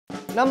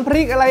น้ำพ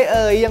ริกอะไรเ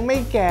อ่ยยังไม่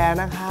แก่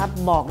นะครับ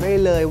บอกได้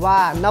เลยว่า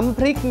น้ำพ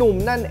ริกหนุ่ม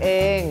นั่นเอ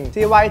ง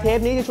CIY เทป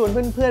นี้จะชวน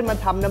เพื่อนๆมา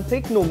ทำน้ำพริ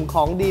กหนุ่มข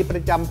องดีปร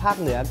ะจำภาค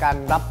เหนือกัน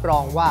รับรอ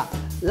งว่า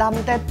ล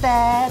ำแต่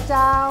เ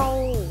จ้า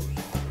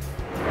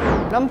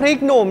น้ำพริก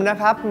หนุ่มนะ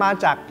ครับมา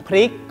จากพ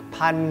ริก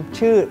พันธุ์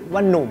ชื่อว่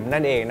าหนุ่ม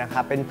นั่นเองนะครั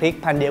บเป็นพริก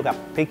พันธุ์เดียวกับ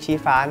พริกชี้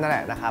ฟ้านั่นแหล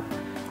ะนะครับ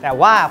แต่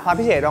ว่าความ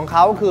พิเศษของเข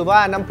าคือว่า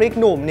น้ำพริก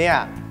หนุ่มเนี่ย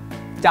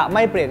จะไ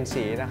ม่เปลี่ยน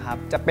สีนะครับ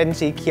จะเป็น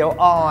สีเขียว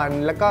อ่อน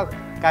แล้วก็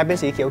กลายเป็น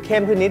สีเขียวเข้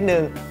มขึ้นนิดนึ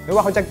งไม่ว่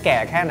าเขาจะแก่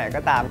แค่ไหน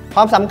ก็ตามค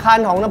วามสำคัญ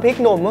ของน้ำพริก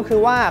หนุ่มก็คือ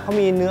ว่าเขา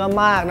มีเนื้อ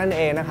มากนั่นเ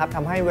องนะครับท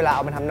ำให้เวลาเอ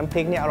ามาทำน้ำพ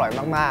ริกเนี่ยอร่อย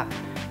มาก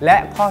ๆและ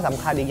ข้อส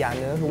ำคัญอีกอย่าง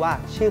นึงก็คือว่า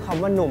ชื่อค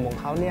ำว่าหนุ่มของ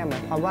เขาเนี่ยหมา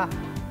ยความว่า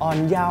อ่อน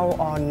เยาว์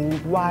อ่อน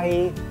วัย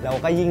เรา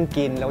ก็ยิ่ง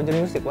กินเราจะ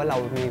รู้สึกว่าเรา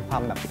มีควา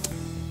มแบบ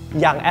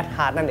ยังแอดฮ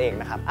าร์ดนั่นเอง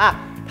นะครับ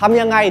ทำ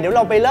ยังไงเดี๋ยวเ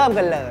ราไปเริ่ม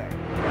กันเลย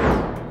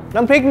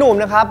น้ำพริกหนุ่ม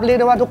นะครับเรียก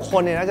ได้ว่าทุกค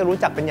นเนี่ยน่าจะรู้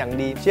จักเป็นอย่าง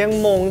ดีเชียง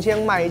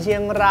ใหม่เชีย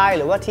งราย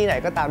หรือว่าที่ไหน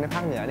ก็ตามในภ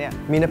าคเหนือเนี่ย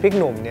มีน้ำพริก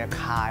หนุ่มเนี่ย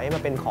ขายมา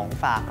เป็นของ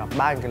ฝากกลับ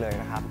บ้านกันเลย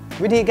นะครับ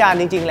วิธีการ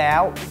จริงๆแล้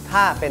วถ้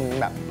าเป็น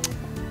แบบ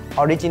อ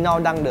อริจินอล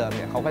ดั้งเดิมเ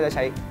นี่ยเขาก็จะใ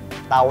ช้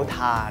เตา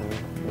ถ่าน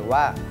หรือว่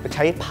าใ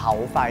ช้เผา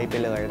ไฟไป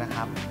เลยนะค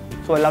รับ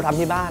ส่วนเราทำ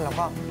ที่บ้าน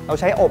เรา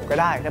ใช้อบก็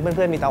ได้ถ้าเ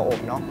พื่อนๆมีเตาอบ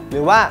เนาะห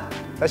รือว่า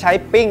จะใช้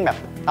ปิ้งแบบ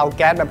เตาแ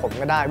ก๊สแบบผม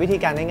ก็ได้วิธี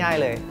การง่าย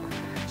ๆเลย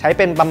ใช้เ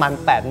ป็นประมาณ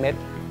8 เม็ด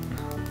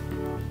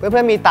เ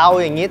พื่อนๆมีเตา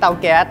อย่างนี้เตา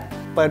แก๊ส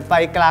เปิดไฟ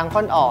กลางค่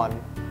อนอ่อน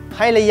ใ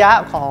ห้ระยะ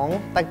ของ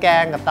ตะแกร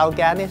งกับเตาแ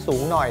ก๊สนี่สู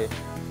งหน่อย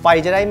ไฟ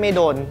จะได้ไม่โ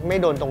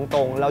ดนต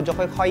รงๆเราจะ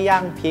ค่อยๆย่า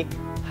งพริก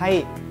ให้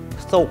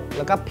สุกแ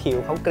ล้วก็ผิว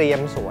เขาเกรีย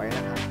มสวยน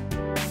ะครับ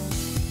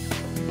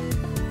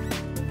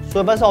ส่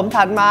วนผสม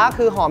ถัดมา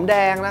คือหอมแด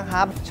งนะค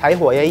รับใช้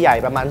หัวใหญ่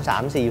ๆประมาณ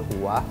 3-4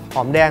 หัวห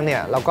อมแดงเนี่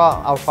ยเราก็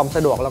เอาความส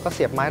ะดวกเราก็เ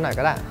สียบไม้หน่อย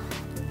ก็ได้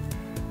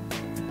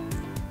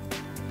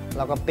เ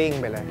ราก็ปิ้ง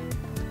ไปเลย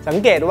สัง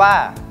เกตว่า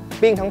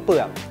ปิ้งทั้งเปลื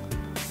อก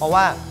เพราะ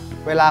ว่า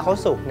เวลาเขา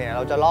สุกเนี่ยเร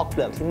าจะลอกเป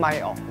ลือกที่ไหม้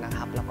ออกนะค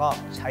รับแล้วก็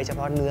ใช้เฉพ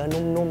าะเนื้อ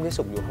นุ่มๆที่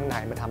สุกอยู่ข้างใน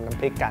มาทำน้ำ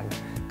พริกกัน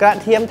กระ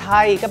เทียมไท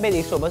ยก็เป็น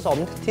อีกส่วนผสม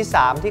ที่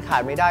3ที่ขา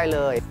ดไม่ได้เล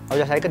ยเรา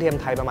จะใช้กระเทียม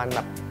ไทยประมาณแบ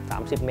บ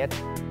30 เม็ด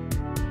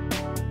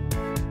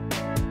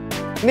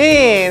นี่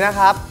นะค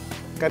รับ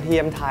กระเที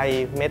ยมไทย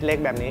เม็ดเล็ก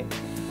แบบนี้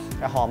แ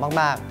ต่หอม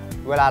มาก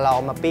ๆเวลาเราเอ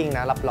ามาปิ้งน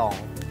ะรับรอง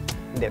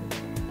เด็ด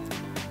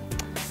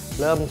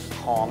เริ่ม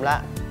หอมละ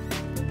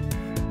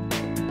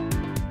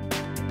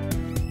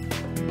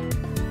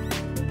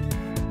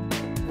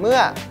เมื่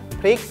อ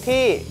พริก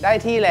ที่ได้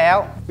ที่แล้ว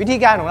วิธี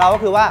การของเราก็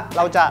คือว่าเ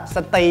ราจะส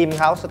ตรีม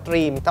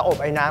จะอบ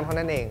ไอ้น้ำเขา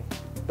นั่นเอง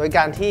โดยก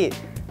ารที่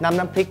นำ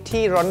น้ำพริก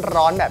ที่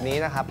ร้อนๆแบบนี้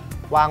นะครับ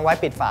วางไว้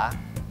ปิดฝา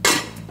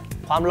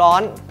ความร้อ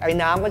นไอ้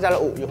น้ำก็จะร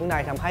ะอุอยู่ข้างใน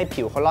ทำให้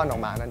ผิวเขาร่อนออ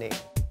กมานั่นเอง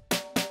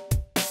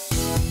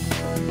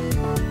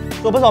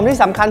ส่วนผสมที่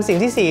สำคัญสิ่ง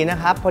ที่4นะ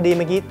ครับพอดีเ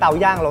มื่อกี้เตา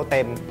ย่างเราเ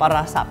ต็มปลาร้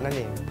าสับนั่นเ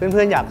องเ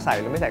พื่อนๆอยากใส่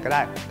หรือไม่ใส่ก็ไ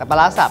ด้แต่ปลา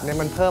ร้าสับเนี่ย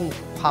มันเพิ่ม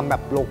ความแบ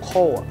บโลค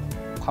อล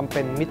ความเ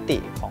ป็นมิติ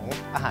ของ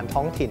อาหารท้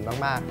องถิ่น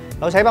มากๆ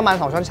เราใช้ประมาณ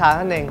2 ช้อนชา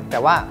นั่นเองแต่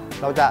ว่า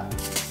เราจะ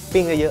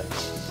ปิ้งเยอะ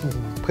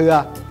ๆเผื่อ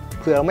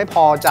เราไม่พ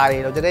อใจ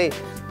เราจะได้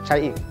ใช้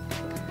อีก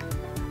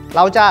เ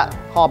ราจะ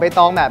ห่อใบต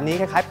องแบบนี้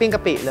คล้ายๆปิ้งก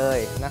ะปิเลย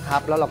นะครั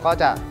บแล้วเราก็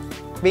จะ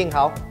ปิ้งเข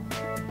า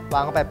วา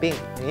งเข้าไปปิ้ง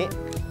อย่างนี้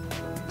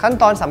ขั้น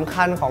ตอนสำ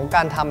คัญของก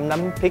ารทำน้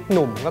ำพริกห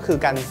นุ่มก็คือ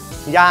การ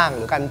ย่างห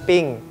รือการ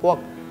ปิ้งพวก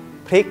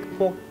พริกพ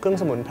วกเครื่อง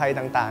สมุนไพร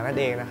ต่างๆนั่น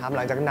เองนะครับห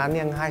ลังจากนั้นเ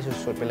นี่ยง่าย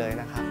สุดๆไปเลย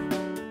นะครับ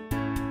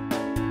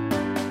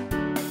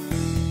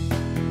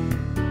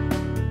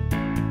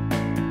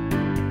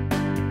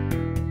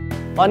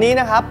ตอนนี้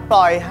นะครับป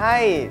ล่อยให้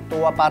ตั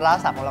วปลาร้า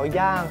สับของเรา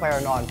ย่างไฟ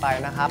อ่อนๆไป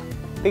นะครับ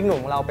พริกหนุ่ม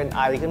ของเราเป็นไอ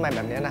ขึ้นมาแ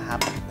บบนี้นะครับ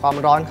ความ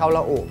ร้อนเขาร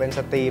ะอุเป็นส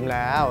ตรีมแ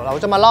ล้วเรา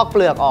จะมาลอกเป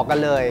ลือกออกกัน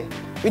เลย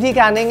วิธี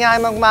การง่าย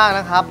ๆมากๆ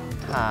นะครับ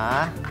หา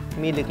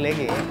มีดเล็กๆ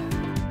อย่างนี้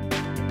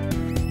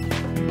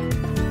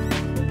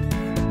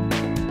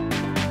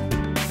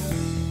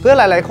เพื่อ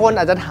หลายๆคน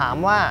อาจจะถาม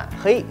ว่า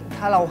เฮ้ย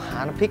ถ้าเราหา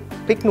พ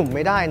ริกหนุ่มไ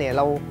ม่ได้เนี่ย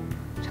เรา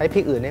ใช้พริ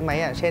กอื่นได้ไหม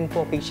เช่นพ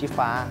วกพริกชี้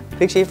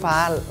ฟ้า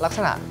ลักษ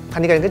ณะพัน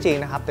ธุ์กันก็จริง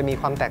นะครับแต่มี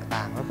ความแตก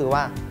ต่างก็คือว่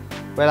า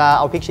เวลา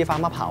เอาพริกชี้ฟ้า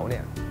มาเผาเนี่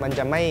ยมันจ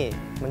ะไ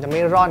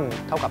ม่ร่อน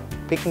เท่ากับ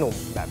พริกหนุ่ม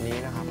แบบนี้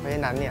นะครับเพราะฉ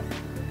ะนั้นเนี่ย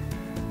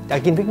อยา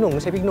กกินพริกหนุ่ม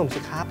ก็ใช้พริกหนุ่มสิ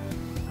ครับ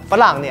ฝ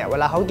รั่งเนี่ยเว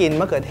ลาเขากิน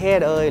มะเขือเทศ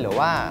หรือ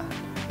ว่า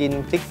กิน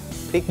พ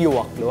ริกหยว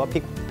กหรือว่าพ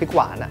ริกห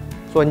วาน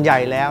ส่วนใหญ่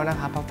แล้วนะ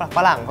ครับฝ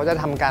รั่งเขาจะ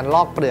ทำการล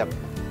อกเปลือก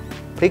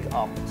พริกอ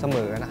อกเสม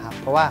อนะครับ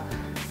เพราะว่า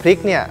พริก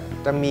เนี่ย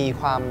จะมี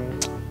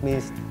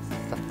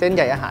เส้นใ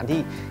ยอาหารที่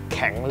แ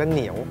ข็งและเห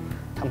นียว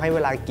ทำให้เว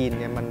ลากิน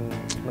เนี่ย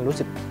มันรู้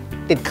สึก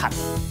ติดขัด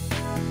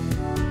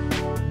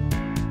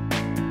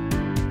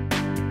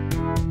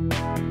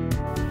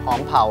หอ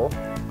มเผา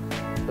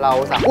เรา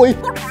สั่งเ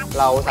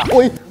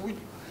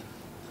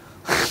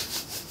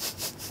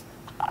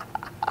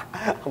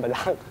อาไป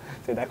ล้าง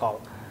เสียดายของ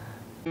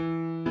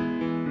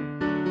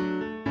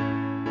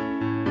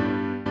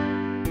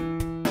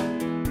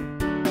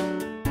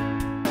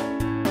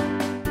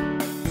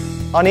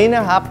ตอนนี้น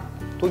ะครับ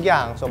ทุกอย่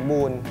างสม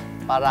บูรณ์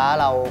ปลาร้า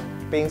เรา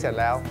ปิ้งเสร็จ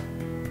แล้ว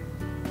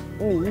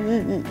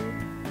นี่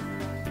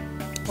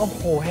โอ้โ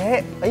หเ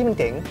ฮ้ยมัน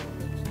เจ๋ง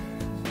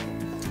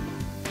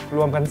ร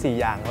วมกัน4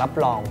 อย่างรับ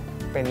รอง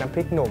เป็นน้ำพ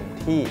ริกหนุ่ม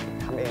ที่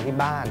ทำเองที่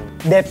บ้าน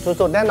เด็ด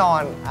สุดๆแน่นอ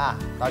น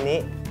ตอนนี้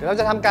เดี๋ยวเรา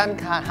จะทำการ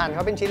หั่นเข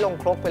าเป็นชิ้นลง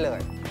ครกไปเลย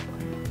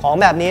ของ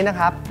แบบนี้นะ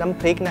ครับน้ำ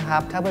พริกนะครั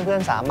บถ้าเพื่อ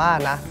นๆสามารถ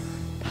นะ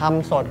ท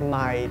ำสดให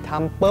ม่ท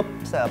ำปุ๊บ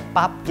เสิร์ฟ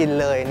ปั๊บกิน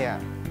เลยเนี่ย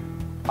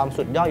ความ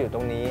สุดยอดอยู่ต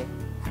รงนี้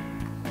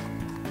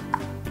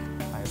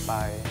ไป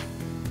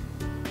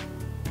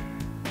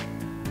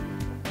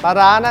ปลา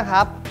ร้านะค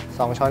รับ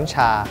2 ช้อนช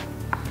า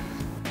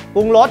ป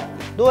รุงรส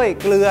ด้วย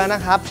เกลือน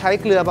ะครับใช้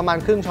เกลือประมาณ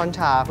ครึ่งช้อนช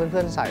าเ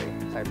พื่อนๆใส่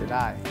ไปไ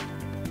ด้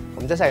ผ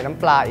มจะใส่น้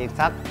ำปลาอีก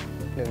สัก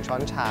1 ช้อ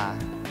นชา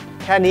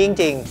แค่นี้จ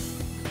ริง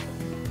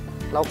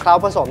ๆเราเคล้า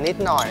ผสมนิด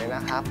หน่อยน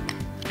ะครับ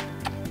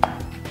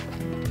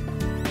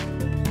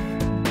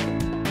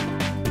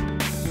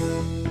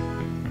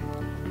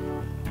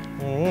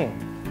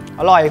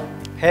อร่อย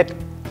เผ็ด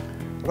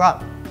แล้วก็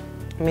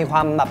มีคว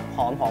ามแบบห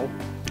อมของ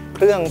เค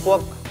รื่องพวก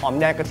หอม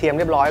แดงกระเทียมเ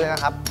รียบร้อยเลยน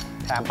ะครับ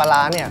แถมปลาร้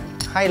าเนี่ย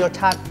ให้รส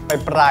ชาติไป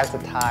ปลายสุ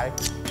ดท้าย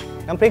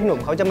น้ำพริกหนุ่ม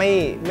เขาจะ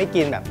ไม่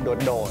กินแบบ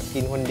โดดๆกิ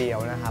นคนเดียว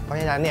นะครับเพราะ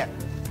ฉะนั้นเนี่ย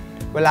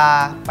เวลา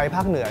ไปภ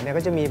าคเหนือเนี่ย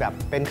ก็จะมีแบบ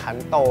เป็นขัน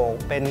โตก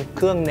เป็นเค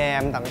รื่องแหน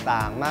มต่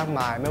างๆมากม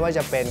ายไม่ว่าจ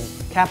ะเป็น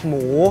แคบห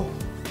มู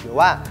หรือ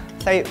ว่า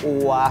ไส้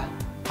อั่ว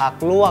ผัก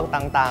ลวก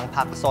ต่างๆ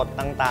ผักสด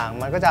ต่าง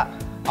ๆมันก็จะ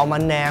เอามา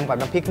แหนมกับ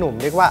น้ำพริกหนุ่ม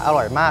เรียกว่าอ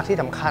ร่อยมากที่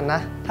สำคัญน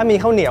ะถ้ามี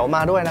ข้าวเหนียวม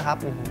าด้วยนะครับ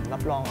รั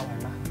บรองอร่อย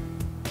มาก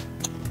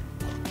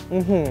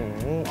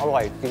อร่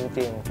อยจ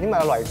ริงๆนี่มัน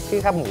อร่อยที่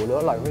แคบหมูหรือ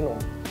อร่อยพี่หนุ่ม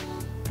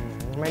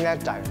ไม่แน่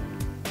ใจ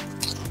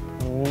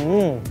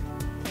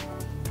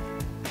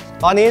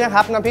ตอนนี้นะค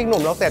รับน้ำพริกหนุ่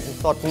มเราเสร็จ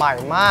สดใหม่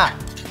มาก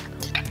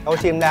เรา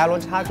ชิมแล้วร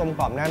สชาติกลมก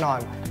ล่อมแน่นอน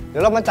เดี๋ย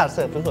วเรามาจัดเ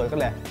สิร์ฟสวยๆกัน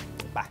เลย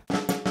ไป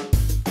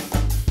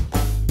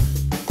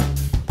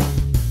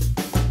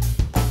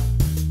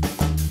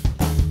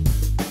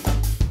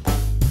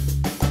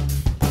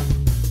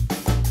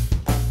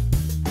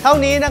เท่า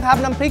นี้นะครับ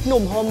น้ำพริกห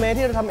นุ่มโฮมเมด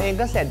ที่เราทำเอง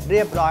ก็เสร็จเ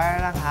รียบร้อยแล้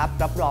วนะครับ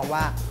รับรอง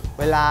ว่า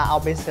เวลาเอา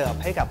ไปเสิร์ฟ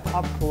ให้กับคร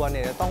อบครัวเ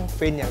นี่ยจะต้อง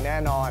ฟินอย่างแน่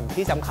นอน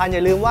ที่สำคัญอย่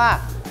าลืมว่า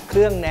เค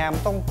รื่องแหนม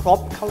ต้องครบ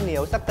ข้าวเหนี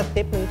ยวสักกระ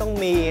ติบนึงต้อง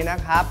มีนะ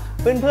ครับ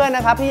เพื่อนๆน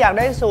ะครับที่อยาก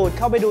ได้สูตรเ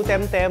ข้าไปดูเ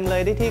ต็มๆเล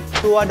ยที่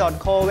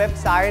KRUA.co เว็บ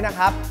ไซต์นะค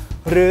รับ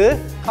หรือ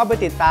เข้าไป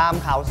ติดตาม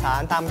ข่าวสา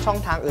รตามช่อง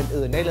ทาง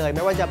อื่นๆได้เลยไ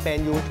ม่ว่าจะเป็น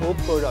YouTube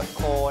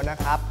KRUA.co นะ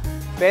ครับ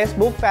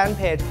Facebook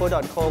Fanpage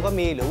KRUA.co ก็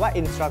มีหรือว่า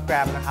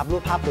Instagram นะครับรู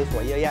ปภาพส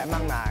วยๆเยอะแยะม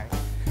ากมาย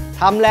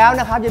ทำแล้ว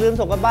นะครับอย่าลืม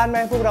ส่งกันบ้านมา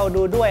ให้พวกเรา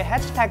ดูด้วย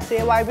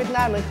 #CIY เวียดน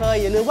ามเหมือนเคย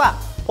อย่าลืมว่า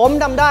ผม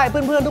ทำได้เ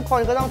พื่อนๆทุกค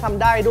นก็ต้องท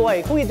ำได้ด้วย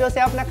Cook it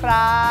yourself นะค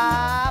รั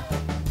บ